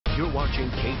You're watching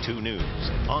K2 News,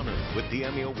 honored with the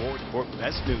Emmy Award for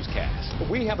Best Newscast.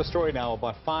 We have a story now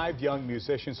about 5 young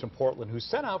musicians from Portland who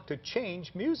set out to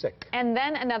change music. And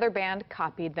then another band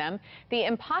copied them. The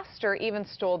imposter even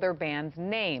stole their band's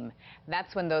name.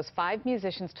 That's when those 5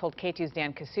 musicians told K2's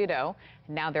Dan Casuto.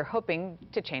 Now they're hoping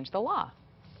to change the law.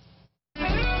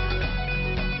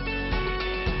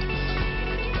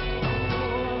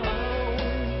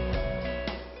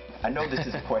 I know this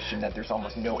is a question that there's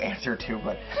almost no answer to,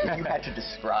 but if you had to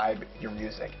describe your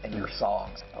music and your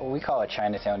songs. We call it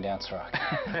Chinatown dance rock.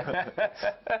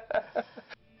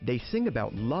 They sing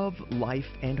about love, life,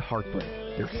 and heartbreak.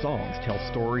 Their songs tell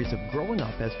stories of growing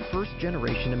up as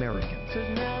first-generation Americans.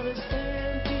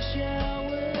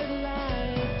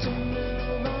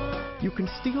 You can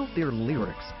steal their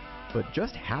lyrics, but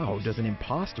just how does an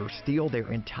imposter steal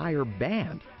their entire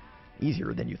band?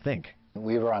 Easier than you think.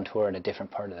 We were on tour in a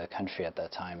different part of the country at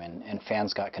that time, and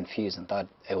fans got confused and thought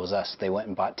it was us. They went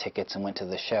and bought tickets and went to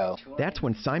the show. That's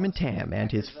when Simon Tam and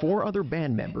his 4 other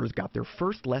band members got their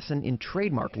first lesson in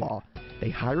trademark law. They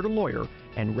hired a lawyer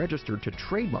and registered to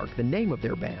trademark the name of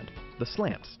their band, the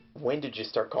Slants. When did you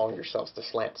start calling yourselves the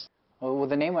Slants? Well,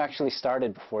 the name actually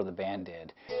started before the band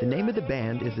did. The name of the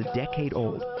band is a decade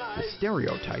old, the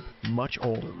stereotype much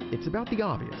older. It's about the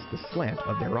obvious, the slant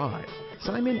of their eyes.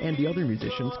 Simon and the other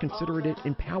musicians considered it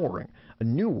empowering, a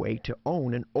new way to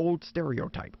own an old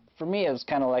stereotype. For me, it was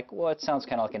kind of like, well, it sounds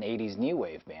kind of like an 80s new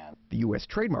wave band. The U.S.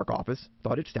 Trademark Office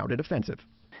thought it sounded offensive.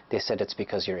 They said it's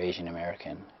because you're Asian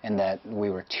American, and that we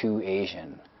were too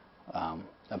Asian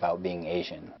about being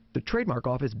Asian. The Trademark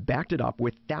Office backed it up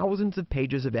with thousands of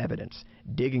pages of evidence,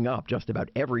 digging up just about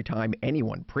every time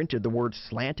anyone printed the word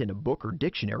slant in a book or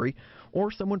dictionary, or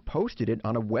someone posted it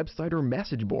on a website or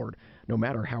message board, no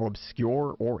matter how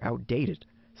obscure or outdated.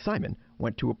 Simon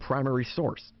went to a primary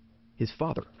source, his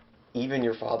father. Even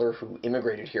your father, who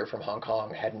immigrated here from Hong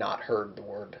Kong, had not heard the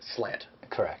word slant.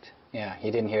 Correct. Yeah,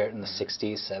 he didn't hear it in the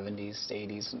 60s, 70s,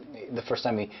 80s. The first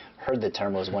time he heard the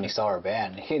term was when he saw our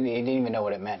band. He didn't even know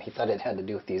what it meant. He thought it had to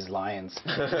do with these lions.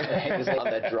 He was like, on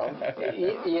that drum?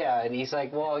 Yeah, and he's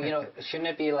like, well, you know, shouldn't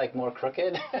it be like more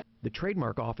crooked? The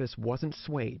Trademark Office wasn't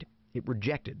swayed. It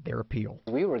rejected their appeal.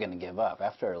 We were going to give up.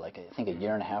 After, like, I think a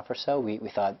year and a half or so, we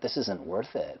thought, this isn't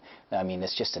worth it. I mean,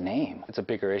 it's just a name. It's a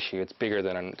bigger issue. It's bigger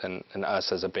than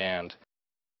us as a band.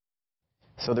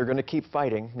 So they're going to keep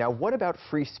fighting. Now, what about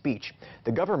free speech?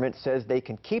 The government says they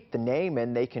can keep the name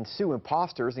and they can sue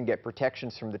imposters and get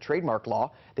protections from the trademark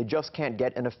law. They just can't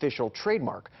get an official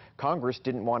trademark. Congress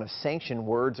didn't want to sanction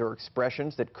words or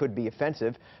expressions that could be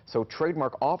offensive, so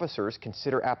trademark officers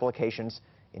consider applications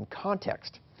in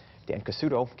context. Dan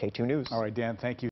Casuto, K2 News. All right, Dan, thank you.